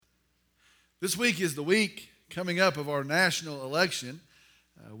This week is the week coming up of our national election.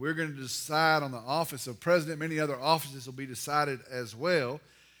 We're going to decide on the office of president. Many other offices will be decided as well.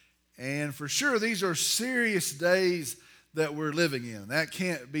 And for sure, these are serious days that we're living in. That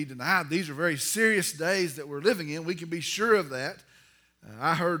can't be denied. These are very serious days that we're living in. We can be sure of that.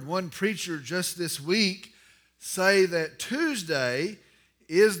 I heard one preacher just this week say that Tuesday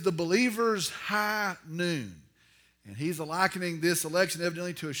is the believer's high noon. And he's likening this election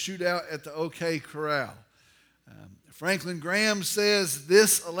evidently to a shootout at the OK Corral. Franklin Graham says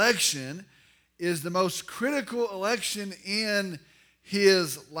this election is the most critical election in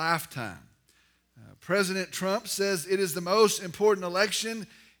his lifetime. President Trump says it is the most important election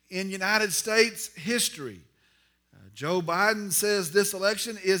in United States history. Joe Biden says this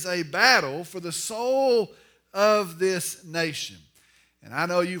election is a battle for the soul of this nation. And I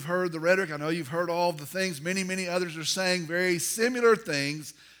know you've heard the rhetoric. I know you've heard all the things. Many others are saying very similar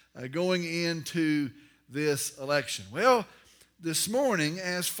things going into this election. Well, this morning,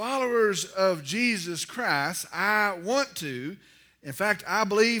 as followers of Jesus Christ, I want to, in fact, I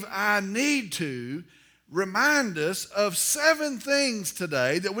believe I need to remind us of 7 things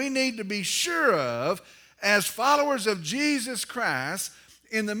today that we need to be sure of as followers of Jesus Christ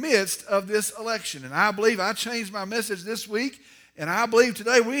in the midst of this election. And I believe I changed my message this week. And I believe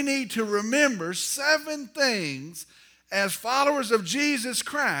today we need to remember 7 things as followers of Jesus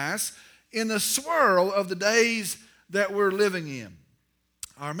Christ in the swirl of the days that we're living in.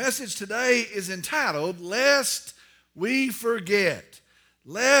 Our message today is entitled, Lest We Forget.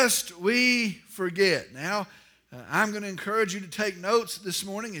 Lest we forget. Now, I'm going to encourage you to take notes this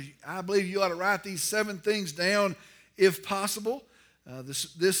morning. I believe you ought to write these 7 things down if possible.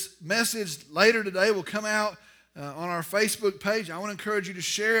 This message later today will come out on our Facebook page. I want to encourage you to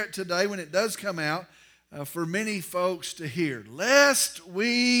share it today when it does come out for many folks to hear. Lest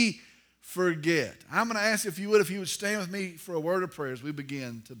we forget. I'm going to ask if you would stand with me for a word of prayer as we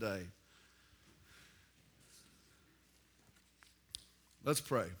begin today. Let's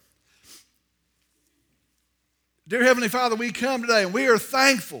pray. Dear Heavenly Father, we come today and we are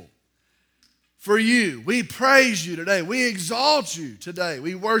thankful for you. We praise you today. We exalt you today.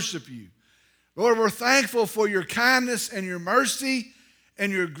 We worship you. Lord, we're thankful for your kindness and your mercy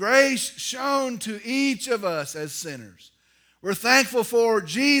and your grace shown to each of us as sinners. We're thankful for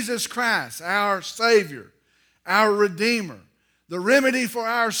Jesus Christ, our Savior, our Redeemer, the remedy for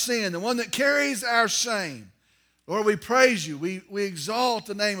our sin, the one that carries our shame. Lord, we praise you. We exalt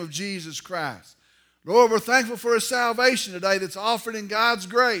the name of Jesus Christ. Lord, we're thankful for a salvation today that's offered in God's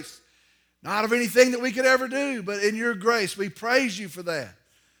grace, not of anything that we could ever do, but in your grace. We praise you for that.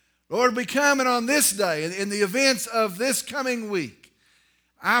 Lord, we come and on this day, in the events of this coming week,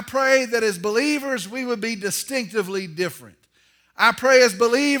 I pray that as believers we would be distinctively different. I pray as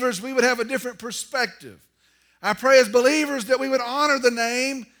believers we would have a different perspective. I pray as believers that we would honor the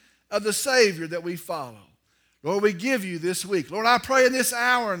name of the Savior that we follow. Lord, we give you this week. Lord, I pray in this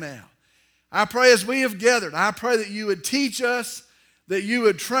hour now, I pray as we have gathered, I pray that you would teach us, that you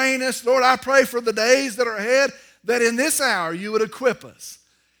would train us. Lord, I pray for the days that are ahead, that in this hour you would equip us.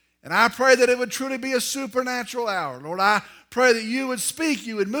 And I pray that it would truly be a supernatural hour. Lord, I pray that you would speak,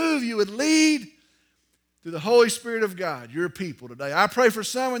 you would move, you would lead through the Holy Spirit of God, your people today. I pray for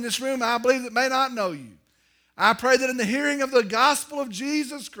some in this room I believe that may not know you. I pray that in the hearing of the gospel of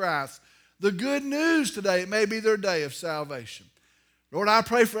Jesus Christ, the good news today, it may be their day of salvation. Lord, I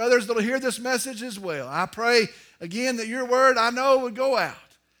pray for others that will hear this message as well. I pray again that your word I know would go out.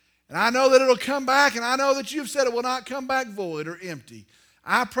 And I know that it'll come back, and I know that you've said it will not come back void or empty.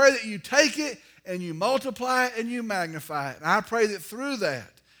 I pray that you take it and you multiply it and you magnify it. And I pray that through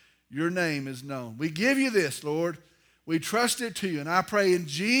that, your name is known. We give you this, Lord. We trust it to you. And I pray in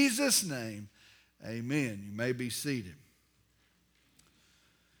Jesus' name, amen. You may be seated.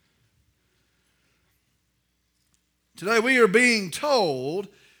 Today we are being told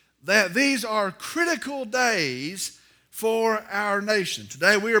that these are critical days for our nation.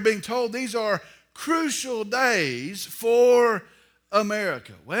 Today we are being told these are crucial days for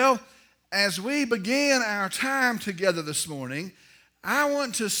America. Well, as we begin our time together this morning, I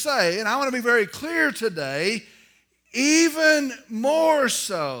want to say, and I want to be very clear today, even more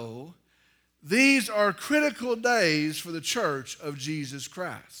so, these are critical days for the church of Jesus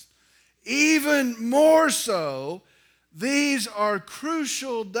Christ. Even more so, these are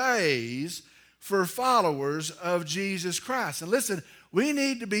crucial days for followers of Jesus Christ. And listen, we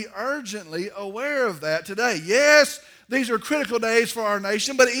need to be urgently aware of that today. Yes, these are critical days for our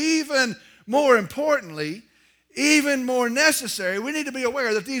nation, but even more importantly, even more necessary, we need to be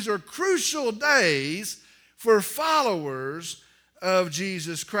aware that these are crucial days for followers of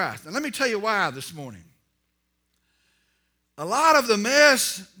Jesus Christ. Now let me tell you why this morning. A lot of the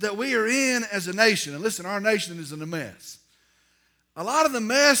mess that we are in as a nation, and listen, our nation is in a mess. A lot of the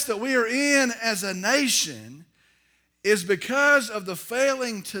mess that we are in as a nation is because of the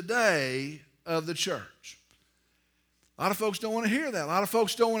failing today of the church. A lot of folks don't want to hear that. A lot of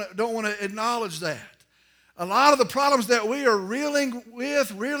folks don't want to acknowledge that. A lot of the problems that we are reeling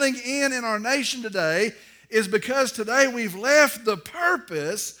in our nation today is because today we've left the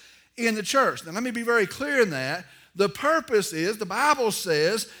purpose in the church. Now let me be very clear in that. The purpose is, the Bible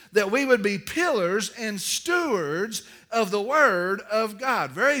says, that we would be pillars and stewards of the Word of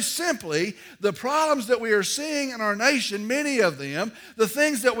God. Very simply, the problems that we are seeing in our nation, many of them, the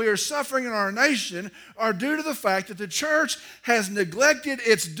things that we are suffering in our nation, are due to the fact that the church has neglected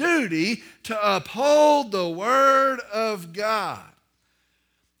its duty to uphold the Word of God.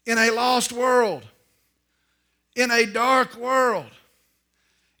 In a lost world, in a dark world,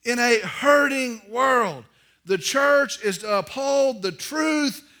 in a hurting world, the church is to uphold the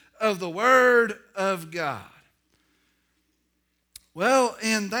truth of the Word of God. Well,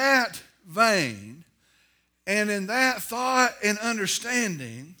 in that vein, and in that thought and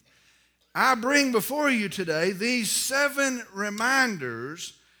understanding, I bring before you today these 7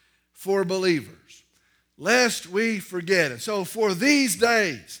 reminders for believers, lest we forget it. So for these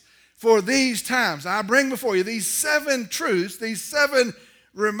days, for these times, I bring before you these 7 truths, these 7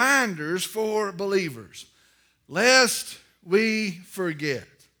 reminders for believers, lest we forget.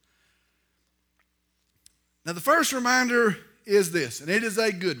 Now, the first reminder is this, and it is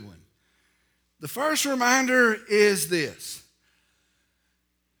a good one. The first reminder is this: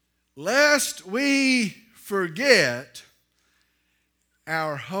 lest we forget,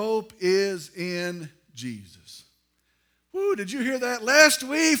 our hope is in Jesus. Woo, did you hear that? Lest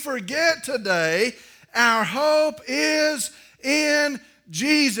we forget today, our hope is in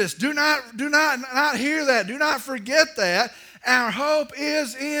Jesus. Do not hear that. Do not forget that. Our hope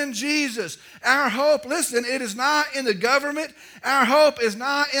is in Jesus. Our hope, listen, it is not in the government. Our hope is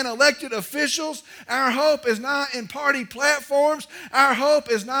not in elected officials. Our hope is not in party platforms. Our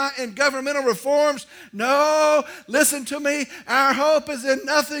hope is not in governmental reforms. No, listen to me. Our hope is in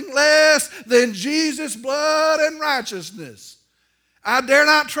nothing less than Jesus' blood and righteousness. I dare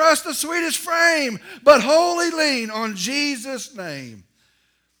not trust the sweetest frame, but wholly lean on Jesus' name.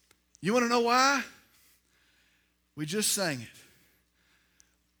 You want to know why? We just sang it.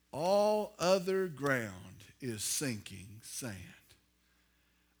 All other ground is sinking sand.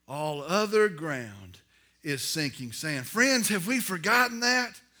 All other ground is sinking sand. Friends, have we forgotten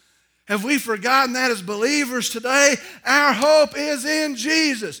that? Have we forgotten that as believers today? Our hope is in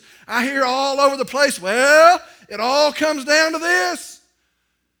Jesus. I hear all over the place, well, it all comes down to this.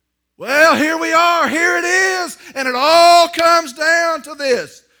 Well, here we are. Here it is. And it all comes down to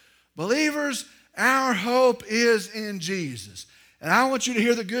this. Believers, our hope is in Jesus. And I want you to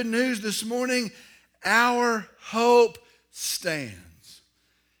hear the good news this morning. Our hope stands.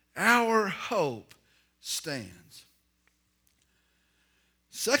 Our hope stands.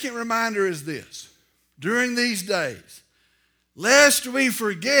 Second reminder is this: during these days, lest we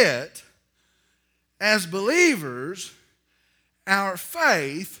forget, as believers, our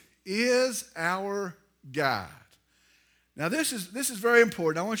faith is our guide. Now, this is very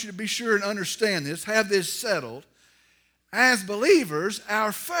important. I want you to be sure and understand this, have this settled. As believers,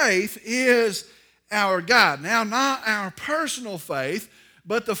 our faith is our guide. Now, not our personal faith,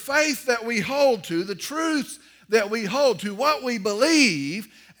 but the faith that we hold to, the truths that we hold to, what we believe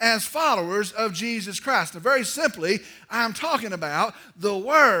as followers of Jesus Christ. Now, very simply, I'm talking about the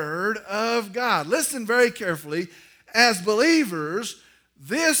Word of God. Listen very carefully. As believers,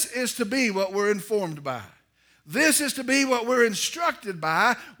 this is to be what we're informed by. This is to be what we're instructed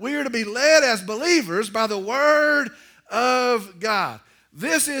by. We are to be led as believers by the Word of God.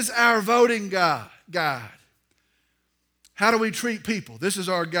 This is our voting guide. How do we treat people? This is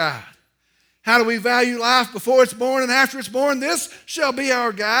our guide. How do we value life before it's born and after it's born? This shall be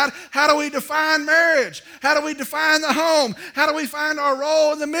our guide. How do we define marriage? How do we define the home? How do we find our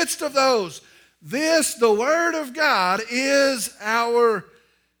role in the midst of those? This, the Word of God, is our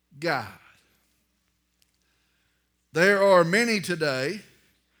guide. There are many today,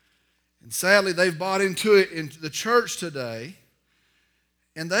 and sadly they've bought into it in the church today,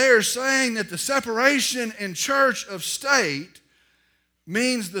 and they are saying that the separation in church of state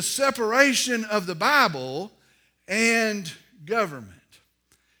means the separation of the Bible and government.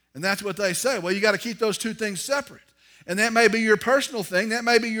 And that's what they say. Well, you got to keep those two things separate. And that may be your personal thing, that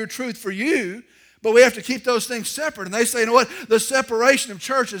may be your truth for you, But we have to keep those things separate. And they say, you know what? The separation of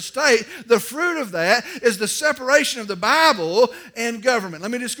church and state, the fruit of that is the separation of the Bible and government.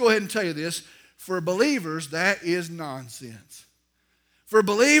 Let me just go ahead and tell you this. For believers, that is nonsense. For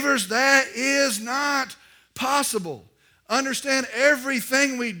believers, that is not possible. Understand,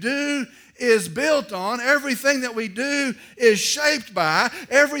 everything we do is built on, everything that we do is shaped by,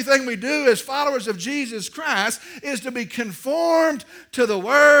 everything we do as followers of Jesus Christ is to be conformed to the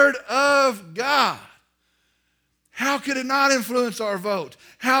Word of God. How could it not influence our vote?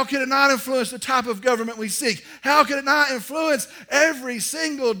 How could it not influence the type of government we seek? How could it not influence every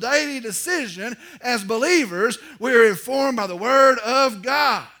single daily decision? As believers, we are informed by the Word of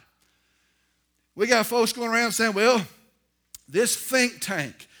God. We got folks going around saying, well, this think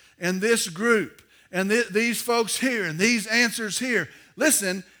tank and this group and these folks here and these answers here.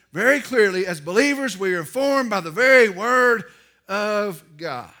 Listen, very clearly, as believers, we are informed by the very Word of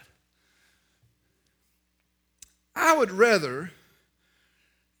God. I would rather,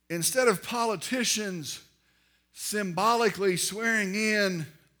 instead of politicians symbolically swearing in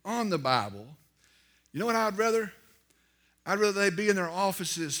on the Bible, you know what I'd rather? I'd rather they be in their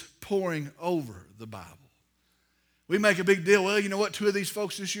offices poring over the Bible. We make a big deal, well, you know what, 2 of these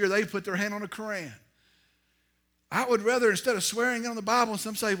folks this year, they put their hand on a Quran. I would rather, instead of swearing in on the Bible, and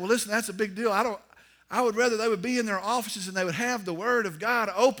some say, well, listen, that's a big deal. I would rather they would be in their offices and they would have the Word of God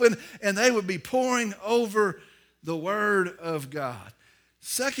open and they would be poring over the Word of God.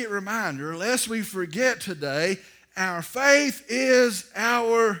 Second reminder, lest we forget today, our faith is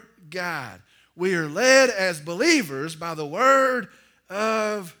our guide. We are led as believers by the Word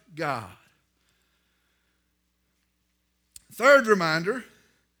of God. Third reminder,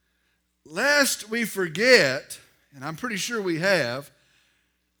 lest we forget, and I'm pretty sure we have,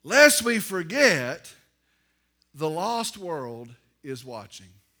 lest we forget, the lost world is watching.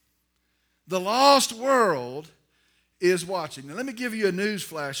 The lost world is watching. Now, let me give you a news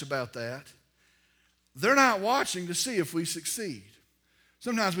flash about that. They're not watching to see if we succeed.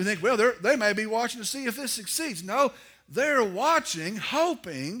 Sometimes we think, well, they may be watching to see if this succeeds. No, they're watching,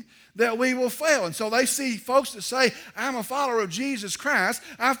 hoping that we will fail. And so they see folks that say, I'm a follower of Jesus Christ.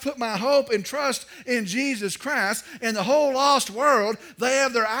 I've put my hope and trust in Jesus Christ. And the whole lost world, they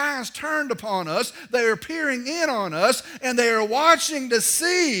have their eyes turned upon us. They are peering in on us. And they are watching to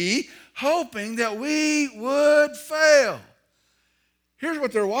see, hoping that we would fail. Here's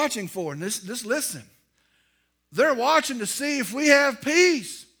what they're watching for. And just listen. They're watching to see if we have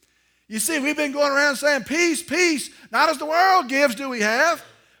peace. You see, we've been going around saying, peace, peace. Not as the world gives do we have.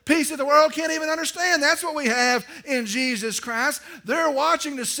 Peace that the world can't even understand. That's what we have in Jesus Christ. They're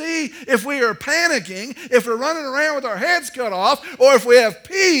watching to see if we are panicking, if we're running around with our heads cut off, or if we have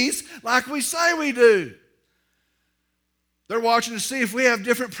peace like we say we do. They're watching to see if we have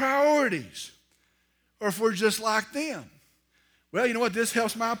different priorities, or if we're just like them. Well, you know what? This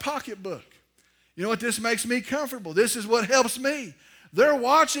helps my pocketbook. You know what? This makes me comfortable. This is what helps me. They're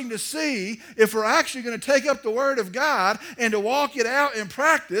watching to see if we're actually going to take up the Word of God and to walk it out in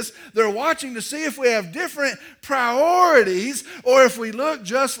practice. They're watching to see if we have different priorities or if we look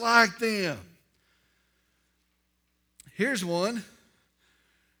just like them. Here's one.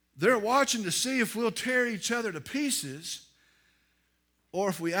 They're watching to see if we'll tear each other to pieces or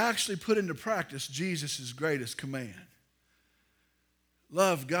if we actually put into practice Jesus' greatest command.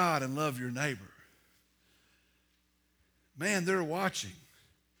 Love God and love your neighbor. Man, they're watching.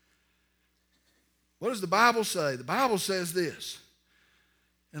 What does the Bible say? The Bible says this,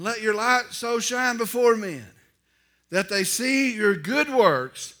 and let your light so shine before men that they see your good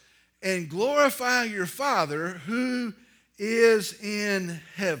works and glorify your Father who is in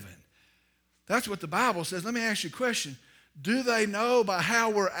heaven. That's what the Bible says. Let me ask you a question. Do they know by how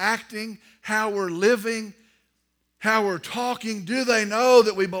we're acting, how we're living, how we're talking, do they know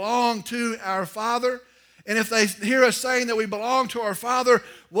that we belong to our Father? And if they hear us saying that we belong to our Father,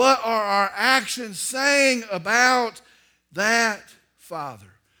 what are our actions saying about that Father?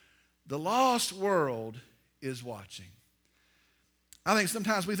 The lost world is watching. I think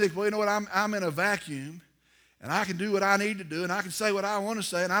sometimes we think, well, you know what, I'm in a vacuum, and I can do what I need to do, and I can say what I want to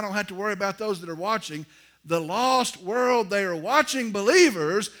say, and I don't have to worry about those that are watching. The lost world, they are watching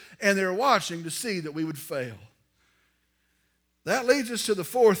believers, and they're watching to see that we would fail. That leads us to the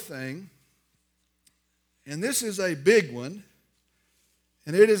fourth thing. And this is a big one,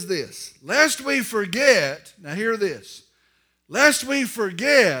 and it is this. Lest we forget, now hear this, lest we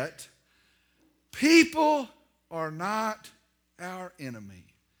forget, people are not our enemy.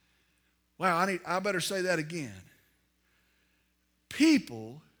 Wow, I better say that again.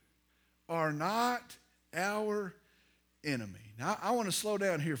 People are not our enemy. Now, I want to slow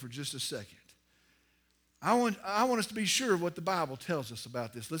down here for just a second. I want us to be sure of what the Bible tells us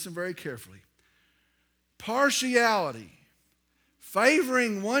about this. Listen very carefully. Partiality,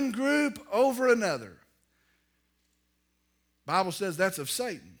 favoring one group over another. Bible says that's of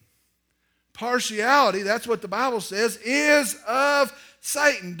Satan. Partiality, that's what the Bible says, is of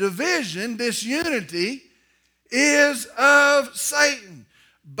Satan. Division, disunity, is of Satan.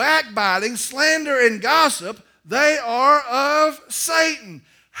 Backbiting, slander, and gossip, they are of Satan.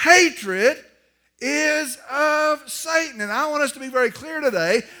 Hatred is of Satan. And I want us to be very clear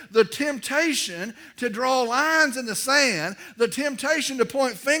today, the temptation to draw lines in the sand, the temptation to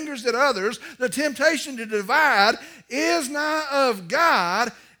point fingers at others, the temptation to divide is not of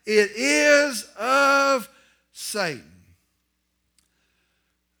God, it is of Satan.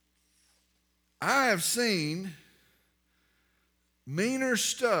 I have seen meaner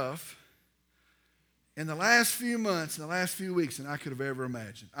stuff in the last few months, in the last few weeks than I could have ever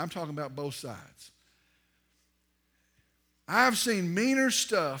imagined. I'm talking about both sides. I've seen meaner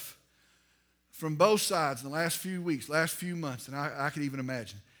stuff from both sides in the last few weeks, last few months than I could even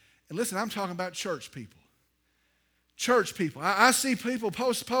imagine. And listen, I'm talking about church people. Church people. I see people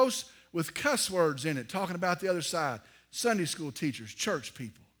post posts with cuss words in it, talking about the other side. Sunday school teachers, church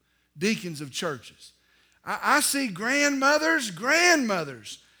people, deacons of churches. I see grandmothers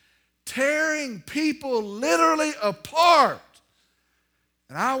tearing people literally apart.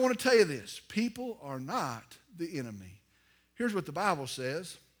 And I want to tell you this, people are not the enemy. Here's what the Bible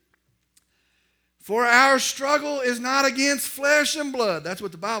says. For our struggle is not against flesh and blood. That's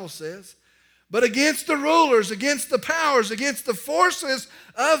what the Bible says. But against the rulers, against the powers, against the forces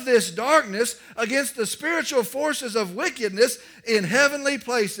of this darkness, against the spiritual forces of wickedness in heavenly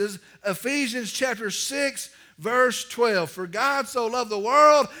places. Ephesians chapter 6, verse 12. For God so loved the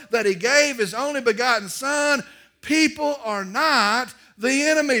world that he gave his only begotten Son. People are not the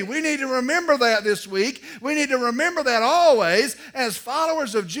enemy. We need to remember that this week. We need to remember that always as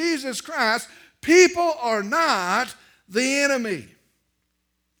followers of Jesus Christ. People are not the enemy.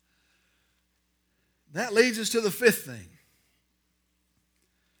 That leads us to the fifth thing.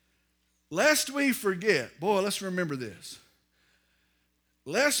 Lest we forget, boy, let's remember this.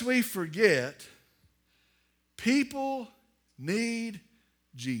 Lest we forget, people need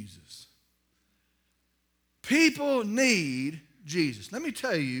Jesus. People need Jesus. Let me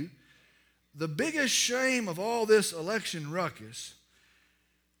tell you, the biggest shame of all this election ruckus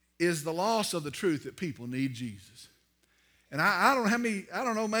is the loss of the truth that people need Jesus. And I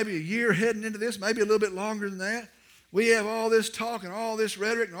don't know, maybe a year heading into this, maybe a little bit longer than that. We have all this talk and all this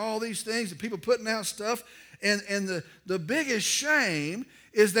rhetoric and all these things and people putting out stuff. And the biggest shame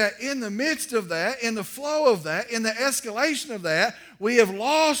is that in the midst of that, in the flow of that, in the escalation of that, we have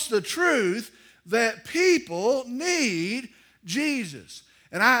lost the truth that people need Jesus.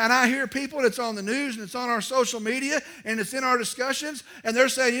 And I hear people, and it's on the news, and it's on our social media, and it's in our discussions, and they're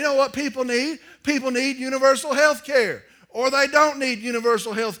saying, you know what people need? People need universal health care. Or they don't need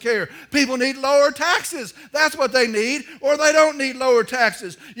universal health care. People need lower taxes. That's what they need. Or they don't need lower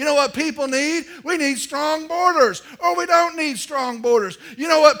taxes. You know what people need? We need strong borders. Or we don't need strong borders. You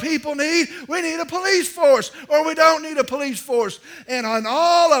know what people need? We need a police force. Or we don't need a police force. And on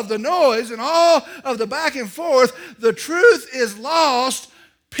all of the noise and all of the back and forth, the truth is lost.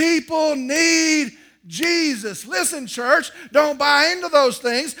 People need Jesus. Listen, church, don't buy into those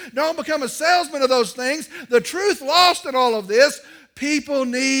things. Don't become a salesman of those things. The truth lost in all of this, people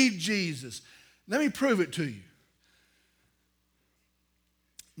need Jesus. Let me prove it to you.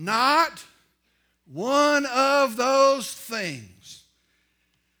 Not one of those things.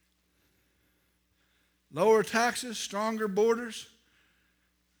 Lower taxes, stronger borders,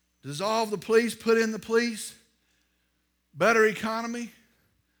 dissolve the police, put in the police, better economy,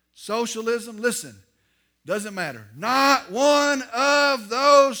 socialism. Listen. Doesn't matter. Not one of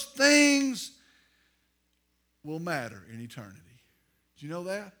those things will matter in eternity. Do you know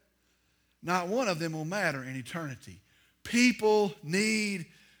that? Not one of them will matter in eternity. People need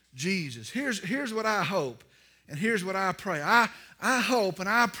Jesus. Here's what I hope, and here's what I pray. I hope and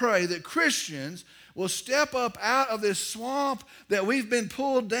I pray that Christians will step up out of this swamp that we've been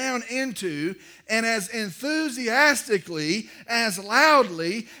pulled down into, and as enthusiastically, as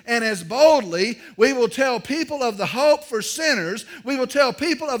loudly, and as boldly, we will tell people of the hope for sinners. We will tell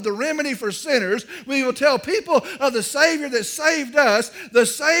people of the remedy for sinners. We will tell people of the Savior that saved us, the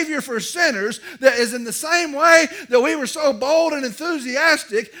Savior for sinners, that is in the same way that we were so bold and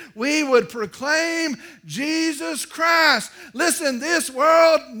enthusiastic, we would proclaim Jesus Christ. Listen, this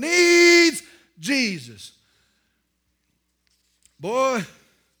world needs Jesus. Boy,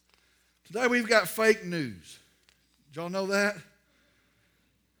 today we've got fake news. Did y'all know that?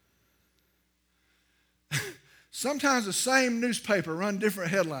 Sometimes the same newspaper run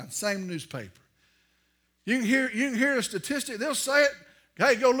different headlines, same newspaper. You can hear a statistic. They'll say it.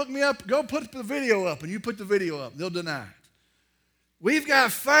 Hey, go look me up. Go put the video up, and you put the video up. They'll deny it. We've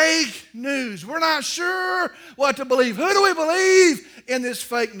got fake news. We're not sure what to believe. Who do we believe in this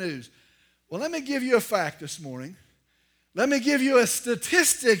fake news? Well, let me give you a fact this morning. Let me give you a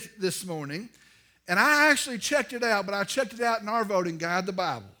statistic this morning. And I actually checked it out, but I checked it out in our voting guide, the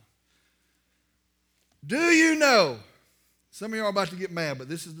Bible. Do you know, some of you are about to get mad, but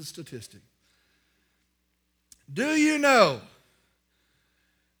this is the statistic. Do you know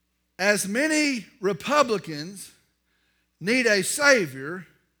as many Republicans need a Savior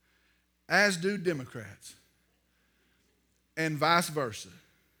as do Democrats? And vice versa.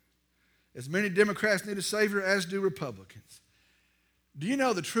 As many Democrats need a Savior as do Republicans. Do you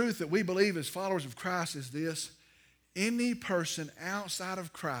know the truth that we believe as followers of Christ is this? Any person outside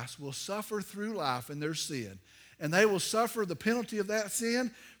of Christ will suffer through life in their sin, and they will suffer the penalty of that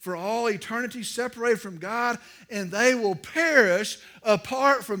sin for all eternity separated from God, and they will perish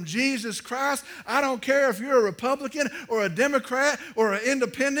apart from Jesus Christ. I don't care if you're a Republican or a Democrat or an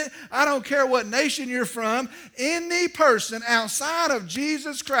independent. I don't care what nation you're from. Any person outside of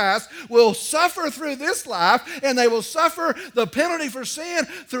Jesus Christ will suffer through this life, and they will suffer the penalty for sin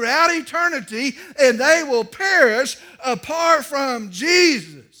throughout eternity, and they will perish apart from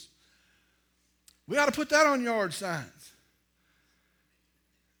Jesus. We ought to put that on yard signs.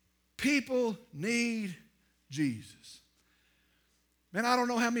 People need Jesus. Man, I don't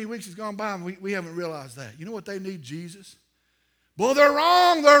know how many weeks has gone by and we haven't realized that. You know what they need? Jesus. Well, they're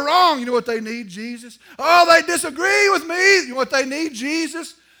wrong. They're wrong. You know what they need? Jesus. Oh, they disagree with me. You know what they need?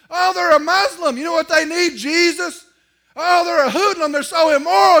 Jesus. Oh, they're a Muslim. You know what they need? Jesus. Oh, they're a hoodlum. They're so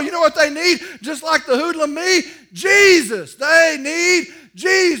immoral. You know what they need? Just like the hoodlum me? Jesus. They need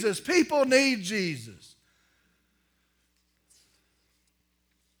Jesus. People need Jesus.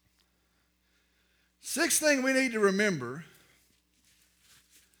 Sixth thing we need to remember,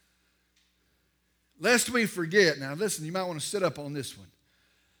 lest we forget. Now listen, you might want to sit up on this one.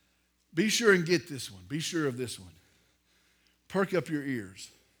 Be sure and get this one. Be sure of this one. Perk up your ears.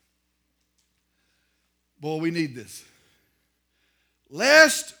 Boy, we need this.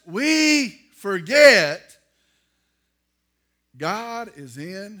 Lest we forget, God is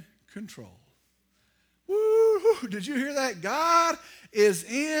in control. Woo! Did you hear that? God is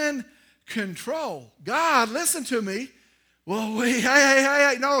in control. God, listen to me. Well,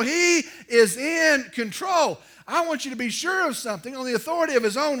 hey, no, He is in control. I want you to be sure of something on the authority of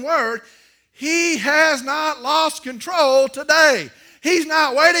His own word. He has not lost control today. He's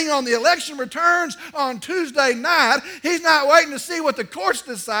not waiting on the election returns on Tuesday night. He's not waiting to see what the courts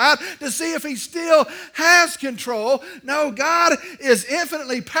decide to see if He still has control. No, God is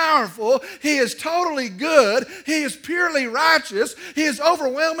infinitely powerful. He is totally good. He is purely righteous. He is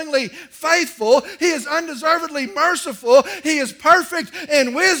overwhelmingly faithful. He is undeservedly merciful. He is perfect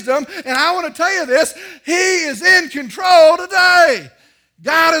in wisdom. And I want to tell you this, He is in control today.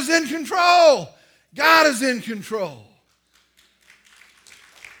 God is in control. God is in control.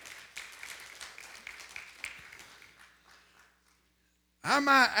 I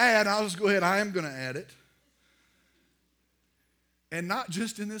might add, I'll just go ahead, I am going to add it. And not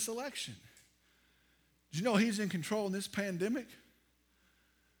just in this election. Did you know He's in control in this pandemic?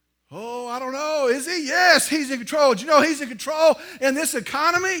 Oh, I don't know. Is He? Yes, He's in control. Did you know He's in control in this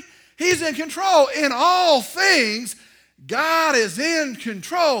economy? He's in control in all things. God is in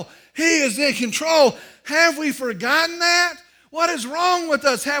control. He is in control. Have we forgotten that? What is wrong with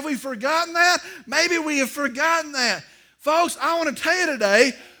us? Have we forgotten that? Maybe we have forgotten that. Folks, I want to tell you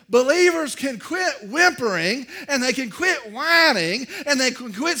today, believers can quit whimpering, and they can quit whining, and they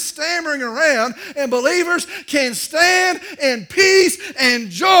can quit stammering around, and believers can stand in peace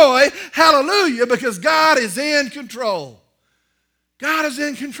and joy, hallelujah, because God is in control. God is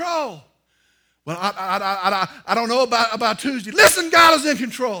in control. Well, I don't know about Tuesday. Listen, God is in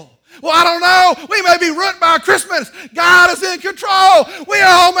control. Well, I don't know. We may be ruined by Christmas. God is in control. We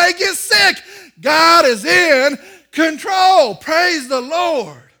all may get sick. God is in control. Praise the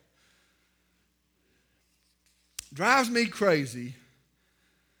Lord. Drives me crazy.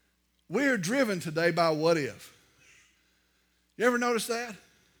 We're driven today by what if. You ever notice that?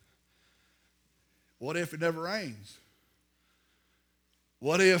 What if it never rains?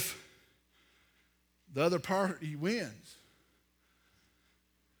 What if the other party wins?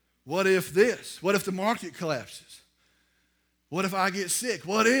 What if this? What if the market collapses? What if I get sick?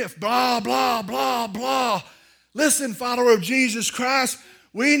 What if? Blah, blah, blah, blah. Listen, follower of Jesus Christ,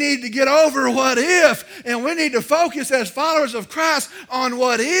 We need to get over what if, and we need to focus as followers of Christ on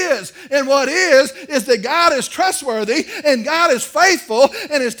what is. And what is that God is trustworthy, and God is faithful,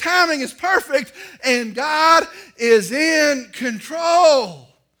 and His timing is perfect, and God is in control.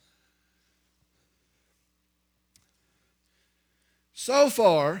 So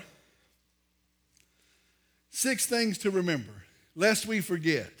far, 6 things to remember, lest we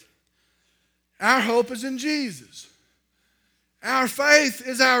forget. Our hope is in Jesus. Our faith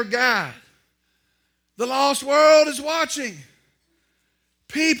is our guide. The lost world is watching.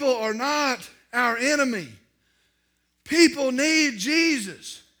 People are not our enemy. People need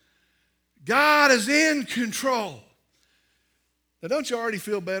Jesus. God is in control. Now, don't you already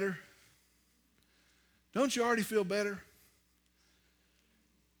feel better? Don't you already feel better?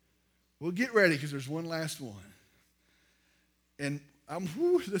 Well, get ready, because there's one last one. And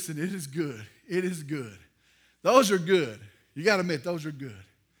listen, it is good. It is good. Those are good. You got to admit, those are good.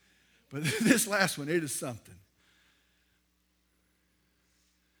 But this last one, it is something.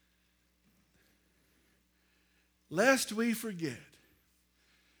 Lest we forget,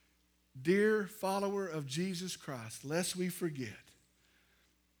 dear follower of Jesus Christ, lest we forget,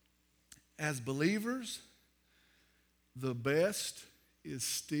 as believers, the best is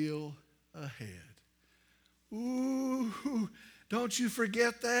still ahead. Ooh, don't you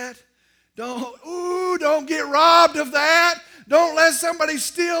forget that? Don't get robbed of that. Don't let somebody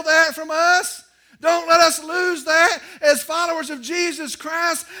steal that from us. Don't let us lose that. As followers of Jesus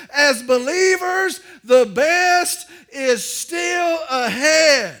Christ, as believers, the best is still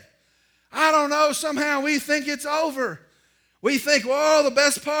ahead. I don't know, somehow we think it's over. We think, well, the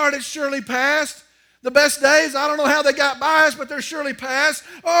best part is surely past. The best days, I don't know how they got by us, but they're surely past.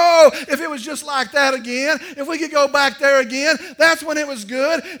 Oh, if it was just like that again, if we could go back there again, that's when it was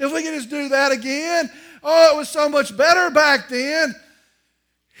good. If we could just do that again, oh, it was so much better back then.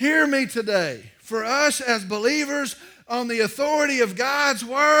 Hear me today. For us as believers, on the authority of God's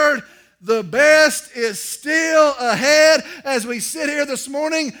Word, the best is still ahead. As we sit here this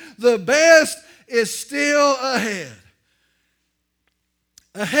morning, the best is still ahead.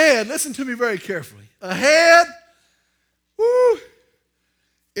 Ahead, listen to me very carefully. Ahead,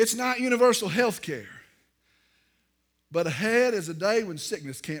 it's not universal health care. But ahead is a day when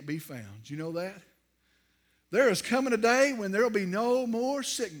sickness can't be found. Do you know that? There is coming a day when there will be no more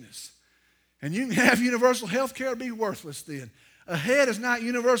sickness. And you can have universal health care, it'll be worthless then. Ahead is not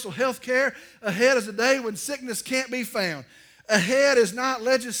universal health care. Ahead is a day when sickness can't be found. Ahead is not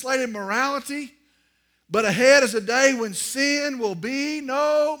legislated morality. But ahead is a day when sin will be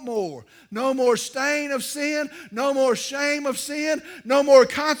no more. No more stain of sin, no more shame of sin, no more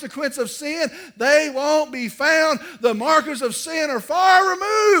consequence of sin. They won't be found. The markers of sin are far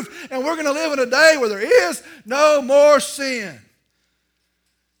removed. And we're going to live in a day where there is no more sin.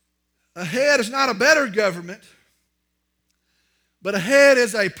 Ahead is not a better government, but ahead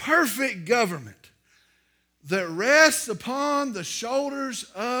is a perfect government that rests upon the shoulders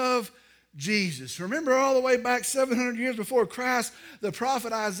of Jesus. Remember all the way back 700 years before Christ, the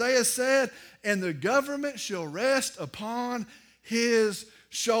prophet Isaiah said, and the government shall rest upon his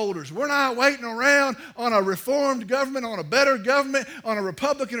shoulders. We're not waiting around on a reformed government, on a better government, on a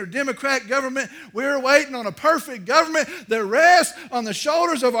Republican or Democrat government. We're waiting on a perfect government that rests on the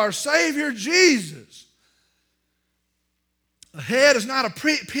shoulders of our Savior Jesus. Ahead is not a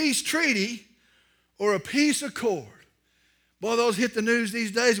peace treaty or a peace accord. Boy, those hit the news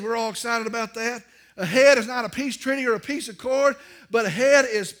these days. We're all excited about that. Ahead is not a peace treaty or a peace accord, but ahead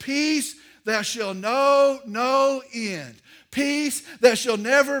is peace that shall know no end. Peace that shall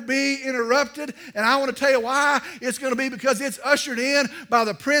never be interrupted. And I want to tell you why. It's going to be because it's ushered in by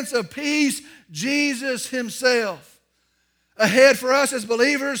the Prince of Peace, Jesus himself. Ahead for us as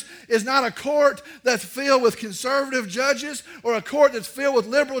believers is not a court that's filled with conservative judges or a court that's filled with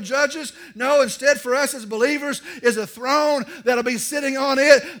liberal judges. No, instead for us as believers is a throne that'll be sitting on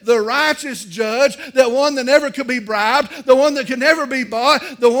it, the righteous judge, that one that never could be bribed, the one that can never be bought,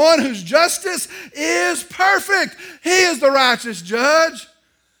 the one whose justice is perfect. He is the righteous judge.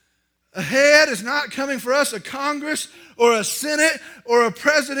 Ahead is not coming for us a Congress or a Senate or a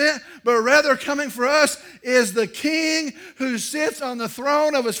president, but rather coming for us is the King who sits on the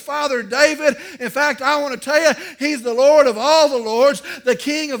throne of his father David. In fact, I want to tell you, he's the Lord of all the lords, the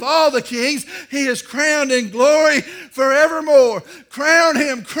King of all the kings. He is crowned in glory forevermore. Crown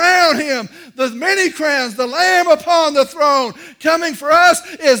him, the many crowns, the Lamb upon the throne. Coming for us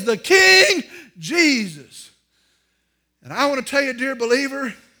is the King Jesus. And I want to tell you, dear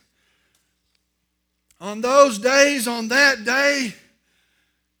believer, on those days, on that day,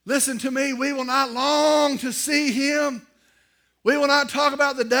 listen to me, we will not long to see him. We will not talk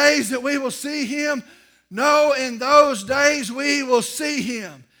about the days that we will see him. No, in those days we will see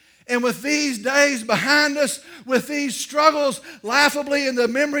him. And with these days behind us, with these struggles laughably in the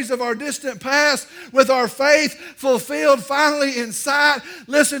memories of our distant past, with our faith fulfilled finally in sight,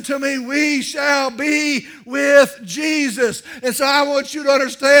 listen to me, we shall be with Jesus. And so I want you to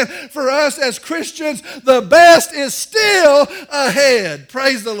understand, for us as Christians, the best is still ahead.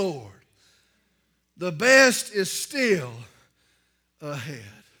 Praise the Lord. The best is still ahead.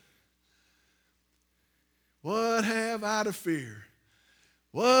 What have I to fear?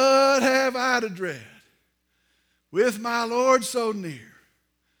 What have I to dread? With my Lord so near,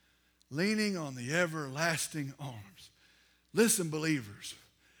 leaning on the everlasting arms. Listen, believers,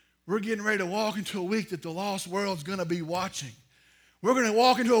 we're getting ready to walk into a week that the lost world's going to be watching. We're going to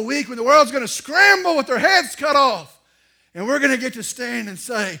walk into a week when the world's going to scramble with their heads cut off. And we're going to get to stand and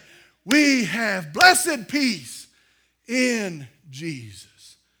say, we have blessed peace in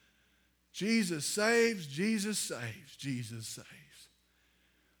Jesus. Jesus saves, Jesus saves, Jesus saves.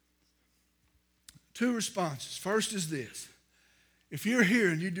 Two responses. First is this. If you're here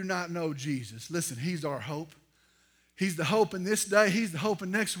and you do not know Jesus, listen, he's our hope. He's the hope in this day. He's the hope in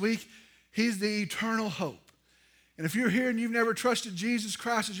next week. He's the eternal hope. And if you're here and you've never trusted Jesus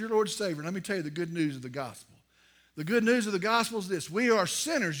Christ as your Lord and Savior, let me tell you the good news of the gospel. The good news of the gospel is this. We are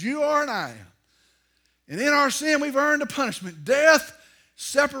sinners. You are and I am. And in our sin, we've earned a punishment. Death,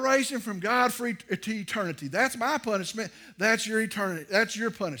 separation from God for eternity. That's my punishment. That's your eternity. That's your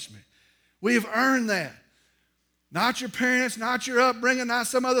punishment. We have earned that. Not your parents, not your upbringing, not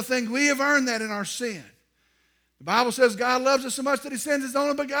some other thing. We have earned that in our sin. The Bible says God loves us so much that he sends his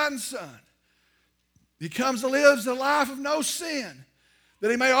only begotten Son. He comes and lives a life of no sin,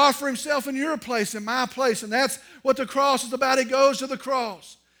 that he may offer himself in your place, in my place. And that's what the cross is about. He goes to the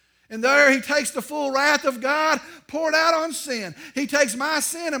cross. And there he takes the full wrath of God poured out on sin. He takes my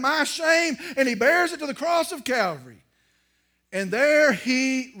sin and my shame and he bears it to the cross of Calvary. And there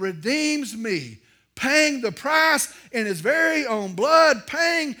he redeems me, paying the price in his very own blood,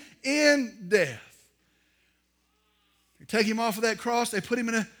 paying in death. They take him off of that cross, they put him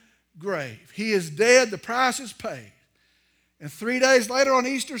in a grave. He is dead, the price is paid. And 3 days later on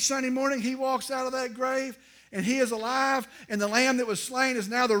Easter Sunday morning, he walks out of that grave and he is alive, and the lamb that was slain is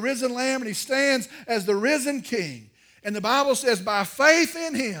now the risen lamb, and he stands as the risen king. And the Bible says by faith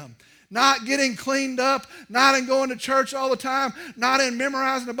in him, not getting cleaned up, not in going to church all the time, not in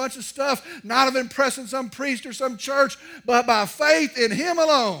memorizing a bunch of stuff, not of impressing some priest or some church, but by faith in him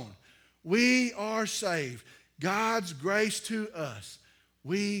alone, we are saved. God's grace to us,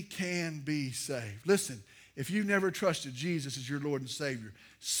 we can be saved. Listen, if you've never trusted Jesus as your Lord and Savior,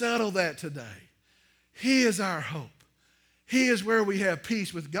 settle that today. He is our hope. He is where we have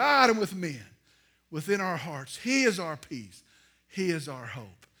peace with God and with men within our hearts. He is our peace. He is our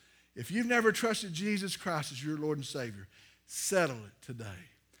hope. If you've never trusted Jesus Christ as your Lord and Savior, settle it today.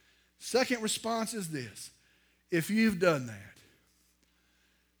 Second response is this. If you've done that,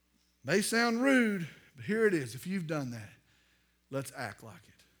 may sound rude, but here it is. If you've done that, let's act like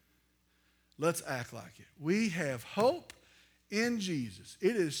it. Let's act like it. We have hope in Jesus.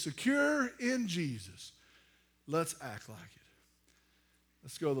 It is secure in Jesus. Let's act like it.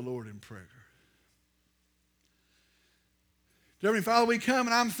 Let's go to the Lord in prayer. Dear Heavenly Father, we come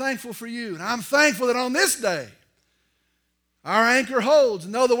and I'm thankful for you. And I'm thankful that on this day, our anchor holds.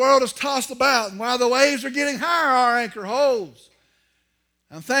 And though the world is tossed about and while the waves are getting higher, our anchor holds.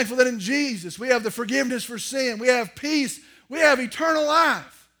 I'm thankful that in Jesus we have the forgiveness for sin. We have peace. We have eternal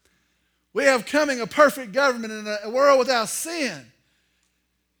life. We have coming a perfect government in a world without sin.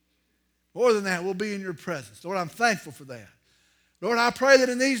 More than that, we'll be in your presence. Lord, I'm thankful for that. Lord, I pray that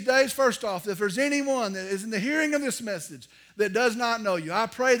in these days, first off, if there's anyone that is in the hearing of this message that does not know you, I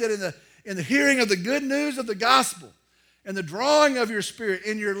pray that in the hearing of the good news of the gospel and the drawing of your Spirit,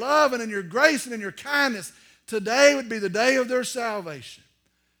 in your love and in your grace and in your kindness, today would be the day of their salvation.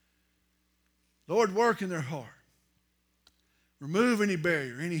 Lord, work in their heart. Remove any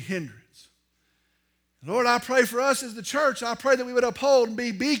barrier, any hindrance. Lord, I pray for us as the church. I pray that we would uphold and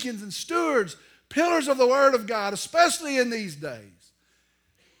be beacons and stewards, pillars of the Word of God, especially in these days.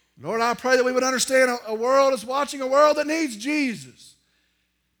 Lord, I pray that we would understand a world is watching, a world that needs Jesus.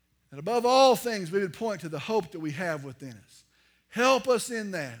 And above all things, we would point to the hope that we have within us. Help us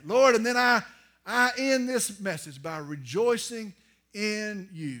in that. Lord, and then I end this message by rejoicing in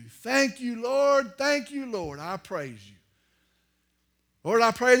you. Thank you, Lord. Thank you, Lord. I praise you. Lord,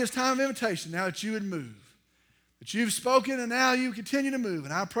 I pray this time of invitation now that you would move. That you've spoken and now you continue to move.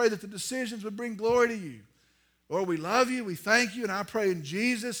 And I pray that the decisions would bring glory to you. Lord, we love you. We thank you. And I pray in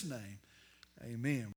Jesus' name, amen.